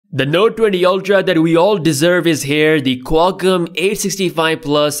The Note 20 Ultra that we all deserve is here, the Qualcomm 865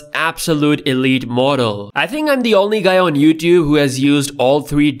 Plus Absolute Elite model. I think I'm the only guy on YouTube who has used all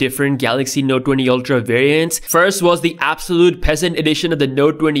three different Galaxy Note 20 Ultra variants. First was the Absolute Peasant Edition of the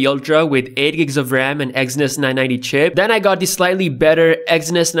Note 20 Ultra with 8 gigs of RAM and Exynos 990 chip. Then I got the slightly better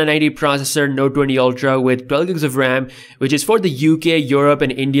Exynos 990 processor Note 20 Ultra with 12 gigs of RAM, which is for the UK, Europe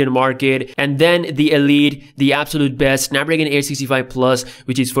and Indian market. And then the Elite, the absolute best Snapdragon 865 Plus,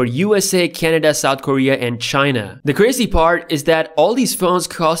 which is for USA, Canada, South Korea, and China. The crazy part is that all these phones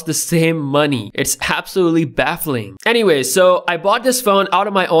cost the same money. It's absolutely baffling. Anyway, so I bought this phone out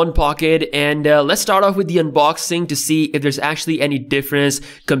of my own pocket, and let's start off with the unboxing to see if there's actually any difference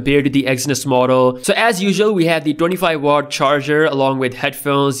compared to the Exynos model. So as usual, we have the 25-watt charger along with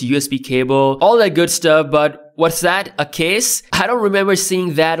headphones, USB cable, all that good stuff, but what's that? A case? I don't remember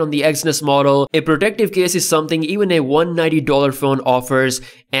seeing that on the Exynos model. A protective case is something even a $190 phone offers,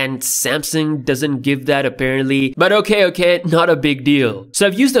 and Samsung doesn't give that apparently. But okay, not a big deal. So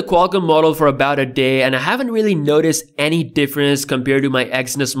I've used the Qualcomm model for about a day, and I haven't really noticed any difference compared to my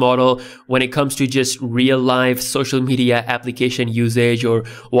Exynos model when it comes to just real-life social media application usage or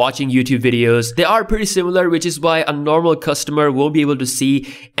watching YouTube videos. They are pretty similar, which is why a normal customer won't be able to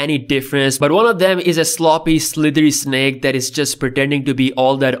see any difference. But one of them is a sloppy, slithery snake that is just pretending to be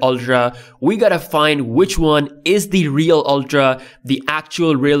all that Ultra. We gotta find which one is the real Ultra, the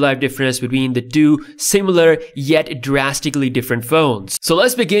actual real-life difference between the two similar yet drastically different phones. So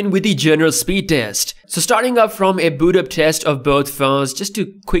let's begin with the general speed test. So starting up from a boot up test of both phones, just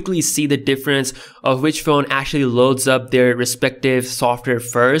to quickly see the difference of which phone actually loads up their respective software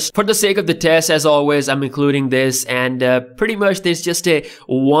first. For the sake of the test, as always, I'm including this, and pretty much there's just a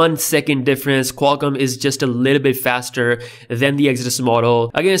 1 second difference. Qualcomm is just a little bit faster than the Exynos model.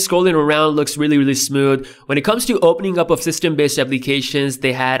 Again, scrolling around looks really smooth. When it comes to opening up of system-based applications,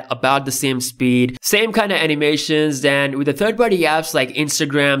 they had about the same speed, same kind of animations, and with the third-party apps like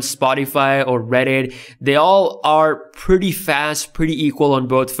Instagram, Spotify, or Reddit, they all are pretty fast, pretty equal on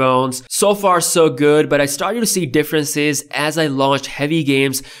both phones. So far so good, but I started to see differences as I launched heavy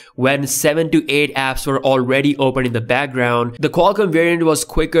games when 7 to 8 apps were already open in the background. The Qualcomm variant was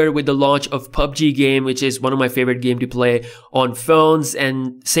quicker with the launch of PUBG game, which is one of my favorite games to play on phones,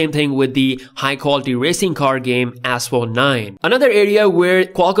 and same thing with the high quality racing car game Asphalt 9. Another area where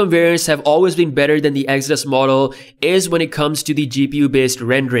Qualcomm variants have always been better than the Exynos model is when it comes to the GPU based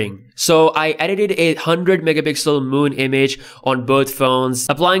rendering. So I edited a 100 megapixel moon image on both phones,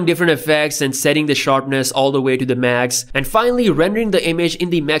 applying different effects and setting the sharpness all the way to the max, and finally rendering the image in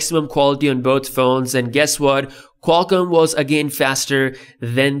the maximum quality on both phones. And guess what? Qualcomm was again faster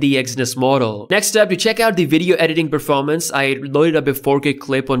than the Exynos model. Next up, to check out the video editing performance, I loaded up a 4K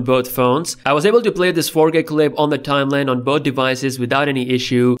clip on both phones. I was able to play this 4K clip on the timeline on both devices without any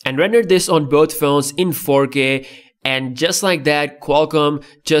issue and rendered this on both phones in 4K. And just like that, Qualcomm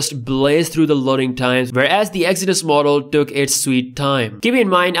just blazed through the loading times, whereas the Exynos model took its sweet time. Keep in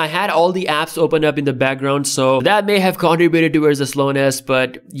mind, I had all the apps open up in the background, so that may have contributed towards the slowness,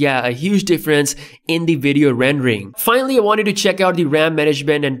 but yeah, a huge difference in the video rendering. Finally, I wanted to check out the RAM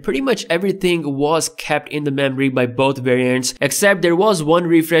management, and pretty much everything was kept in the memory by both variants, except there was one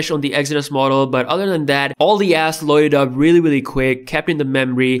refresh on the Exynos model, but other than that, all the apps loaded up really quick, kept in the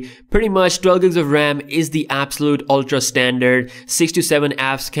memory. Pretty much 12 gigs of RAM is the absolute Ultra standard. 6 to 7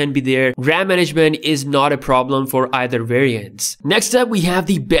 apps can be there. RAM management is not a problem for either variants. Next up, we have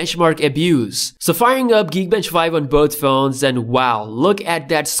the benchmark abuse. So firing up Geekbench 5 on both phones, and wow, look at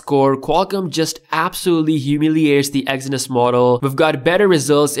that score. Qualcomm just absolutely humiliates the Exynos model. We've got better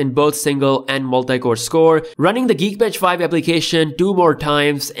results in both single and multi-core score. Running the Geekbench 5 application 2 more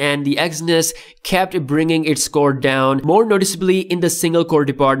times, and the Exynos kept bringing its score down, more noticeably in the single core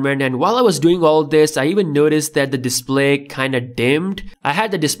department. And while I was doing all this, I even noticed that the display kinda dimmed. I had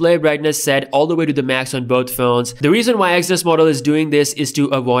the display brightness set all the way to the max on both phones. The reason why Exynos model is doing this is to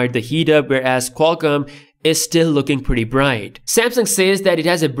avoid the heat up, whereas Qualcomm is still looking pretty bright. Samsung says that it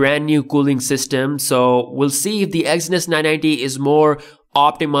has a brand new cooling system, so we'll see if the Exynos 990 is more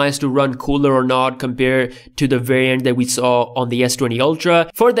optimized to run cooler or not compared to the variant that we saw on the S20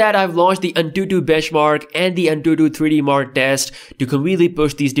 Ultra. For that, I've launched the Antutu benchmark and the Antutu 3D Mark test to completely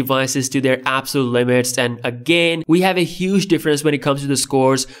push these devices to their absolute limits, and again, we have a huge difference when it comes to the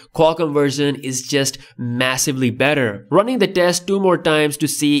scores. Qualcomm version is just massively better. Running the test 2 more times to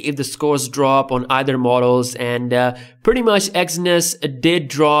see if the scores drop on either models, and pretty much Exynos did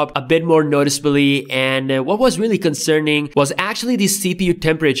drop a bit more noticeably, and what was really concerning was actually the CPU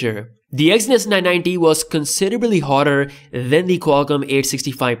temperature. The Exynos 990 was considerably hotter than the Qualcomm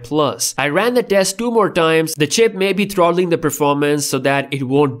 865 Plus. I ran the test 2 more times. The chip may be throttling the performance so that it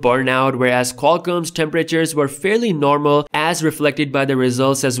won't burn out, whereas Qualcomm's temperatures were fairly normal as reflected by the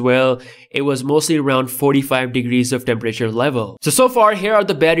results as well. It was mostly around 45 degrees of temperature level. So far here are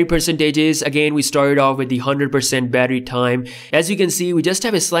the battery percentages. Again, we started off with the 100% battery time. As you can see, we just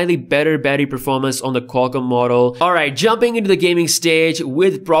have a slightly better battery performance on the Qualcomm model. Alright, jumping into the gaming stage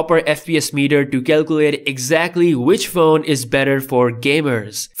with proper FPS meter to calculate exactly which phone is better for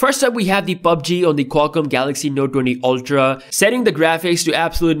gamers. First up, we have the PUBG on the Qualcomm Galaxy Note 20 Ultra, setting the graphics to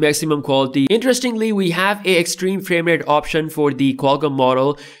absolute maximum quality. Interestingly, we have a extreme frame rate option for the Qualcomm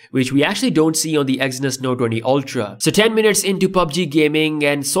model, which we actually don't see on the Exynos Note 20 Ultra. So 10 minutes into PUBG gaming,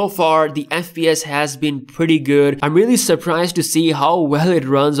 and so far the FPS has been pretty good. I'm really surprised to see how well it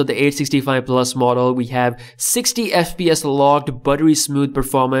runs on the 865 Plus model. We have 60 FPS locked, buttery smooth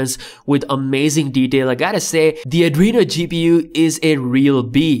performance with amazing detail. I gotta say, the Adreno GPU is a real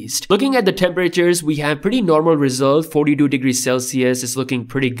beast. Looking at the temperatures, we have pretty normal result. 42 degrees Celsius is looking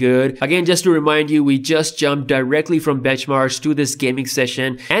pretty good. Again, just to remind you, we just jumped directly from benchmarks to this gaming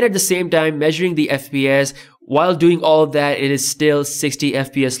session, and at the same time measuring the FPS. While doing all of that, it is still 60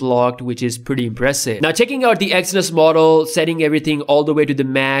 FPS locked, which is pretty impressive. Now checking out the Exynos model, setting everything all the way to the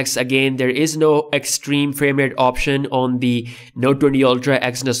max. Again, there is no extreme frame rate option on the Note 20 Ultra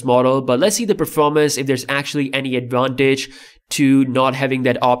Exynos model, but let's see the performance if there's actually any advantage to not having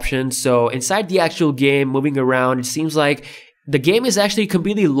that option. So inside the actual game, moving around, it seems like the game is actually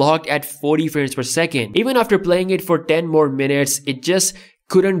completely locked at 40 frames per second. Even after playing it for 10 more minutes, it just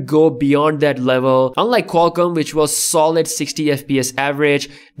couldn't go beyond that level. Unlike Qualcomm, which was solid 60 FPS average,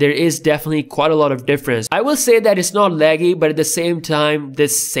 there is definitely quite a lot of difference. I will say that it's not laggy, but at the same time,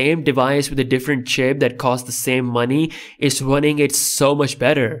 this same device with a different chip that costs the same money is running it so much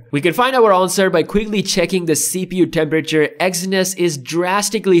better. We can find our answer by quickly checking the CPU temperature. Exynos is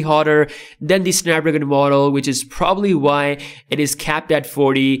drastically hotter than the Snapdragon model, which is probably why it is capped at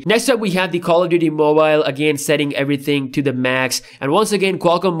 40. Next up, we have the Call of Duty Mobile, again setting everything to the max, and once again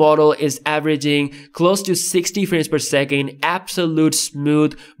Qualcomm model is averaging close to 60 frames per second, absolute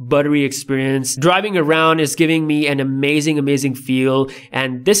smooth, buttery experience. Driving around is giving me an amazing feel,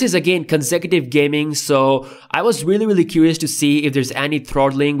 and this is again consecutive gaming, so I was really curious to see if there's any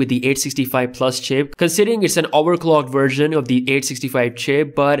throttling with the 865 Plus chip, considering it's an overclocked version of the 865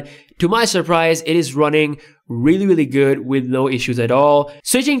 chip, but to my surprise, it is running really good with no issues at all.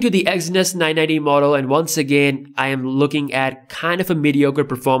 Switching to the Exynos 990 model, and once again I am looking at kind of a mediocre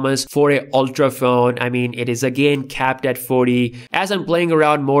performance for a Ultra phone. I mean, it is again capped at 40. As I'm playing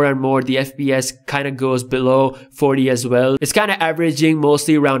around more and more, the FPS kind of goes below 40 as well. It's kind of averaging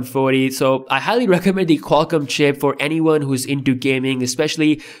mostly around 40, so I highly recommend the Qualcomm chip for anyone who's into gaming,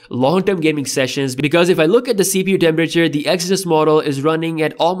 especially long-term gaming sessions, because if I look at the CPU temperature, the Exynos model is running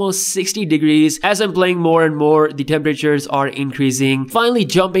at almost 60 degrees. As I'm playing more and more, the temperatures are increasing. Finally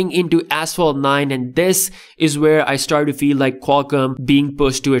jumping into Asphalt 9, and this is where I start to feel like Qualcomm being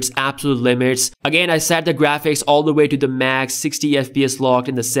pushed to its absolute limits. Again, I set the graphics all the way to the max, 60 FPS locked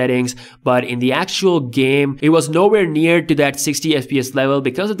in the settings, but in the actual game, it was nowhere near to that 60 FPS level.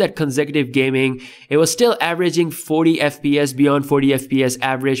 Because of that consecutive gaming, it was still averaging 40 FPS, beyond 40 FPS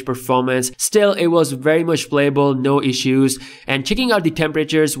average performance. Still, it was very much playable, no issues. And checking out the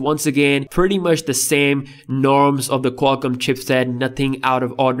temperatures, once again, pretty much the same norms of the Qualcomm chipset, nothing out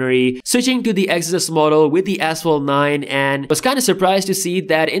of ordinary. Switching to the Exynos model with the Asphalt 9, and was kind of surprised to see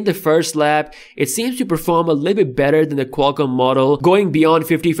that in the first lap, it seems to perform a little bit better than the Qualcomm model, going beyond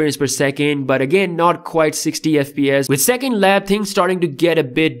 50 frames per second, but again, not quite 60 FPS. With second lap, things starting to get a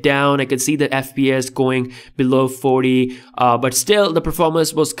bit down. I can see the FPS going below 40, but still, the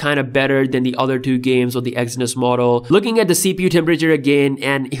performance was kind of better than the other two games on the Exynos model. Looking at the CPU temperature again,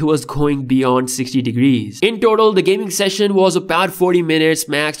 and it was going beyond 60 degrees. In total, the gaming session was about 40 minutes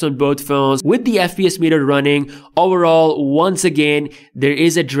max on both phones with the FPS meter running. Overall, once again, there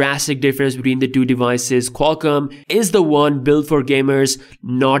is a drastic difference between the two devices. Qualcomm is the one built for gamers,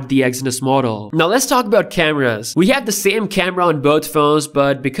 not the Exynos model. Now let's talk about cameras. We have the same camera on both phones,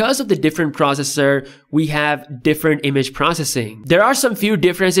 but because of the different processor, we have different image processing. There are some few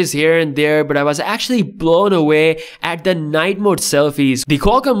differences here and there, but I was actually blown away at the night mode selfies. The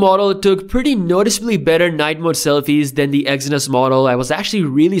Qualcomm Qualcomm model took pretty noticeably better night mode selfies than the Exynos model. I was actually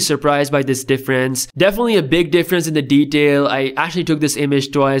really surprised by this difference. Definitely a big difference in the detail. I actually took this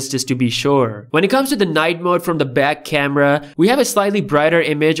image twice just to be sure. When it comes to the night mode from the back camera, we have a slightly brighter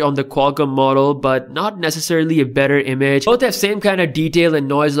image on the Qualcomm model, but not necessarily a better image. Both have same kind of detail and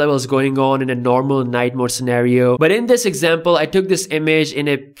noise levels going on in a normal night mode scenario. But in this example, I took this image in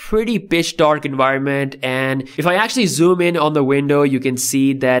a pretty pitch dark environment, and if I actually zoom in on the window, you can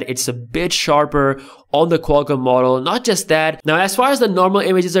see that it's a bit sharper on the Qualcomm model. Not just that, now as far as the normal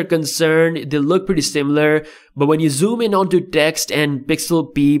images are concerned, they look pretty similar, but when you zoom in onto text and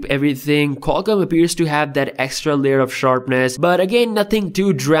pixel peep everything, Qualcomm appears to have that extra layer of sharpness, but again, nothing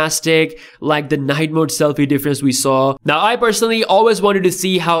too drastic like the night mode selfie difference we saw. Now, I personally always wanted to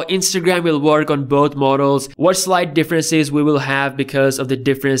see how Instagram will work on both models, what slight differences we will have because of the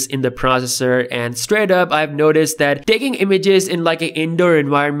difference in the processor, and straight up, I've noticed that taking images in like an indoor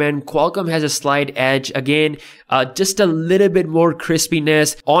environment, Qualcomm has a slight edge. Again, just a little bit more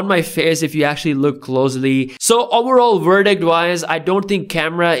crispiness on my face if you actually look closely. So overall, verdict wise, I don't think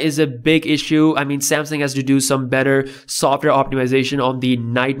camera is a big issue. I mean, Samsung has to do some better software optimization on the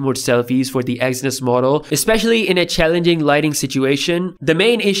night mode selfies for the Exynos model, especially in a challenging lighting situation. The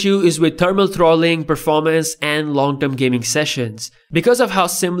main issue is with thermal throttling, performance, and long-term gaming sessions. Because of how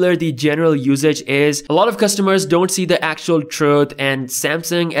similar the general usage is, a lot of customers don't see the actual truth, and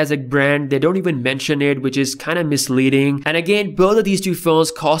Samsung as a brand, they don't even mention it, which is kind of misleading. And again, both of these two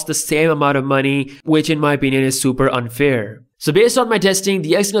phones cost the same amount of money, which in my opinion is super unfair. So based on my testing,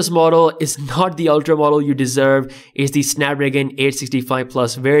 the Exynos model is not the Ultra model you deserve, it's the Snapdragon 865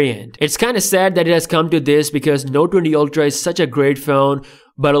 Plus variant. It's kind of sad that it has come to this because Note 20 Ultra is such a great phone,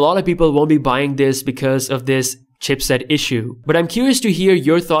 but a lot of people won't be buying this because of this chipset issue. But I'm curious to hear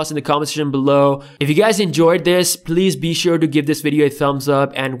your thoughts in the comment section below. If you guys enjoyed this, please be sure to give this video a thumbs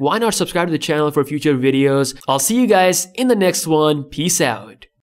up, and why not subscribe to the channel for future videos. I'll see you guys in the next one. Peace out.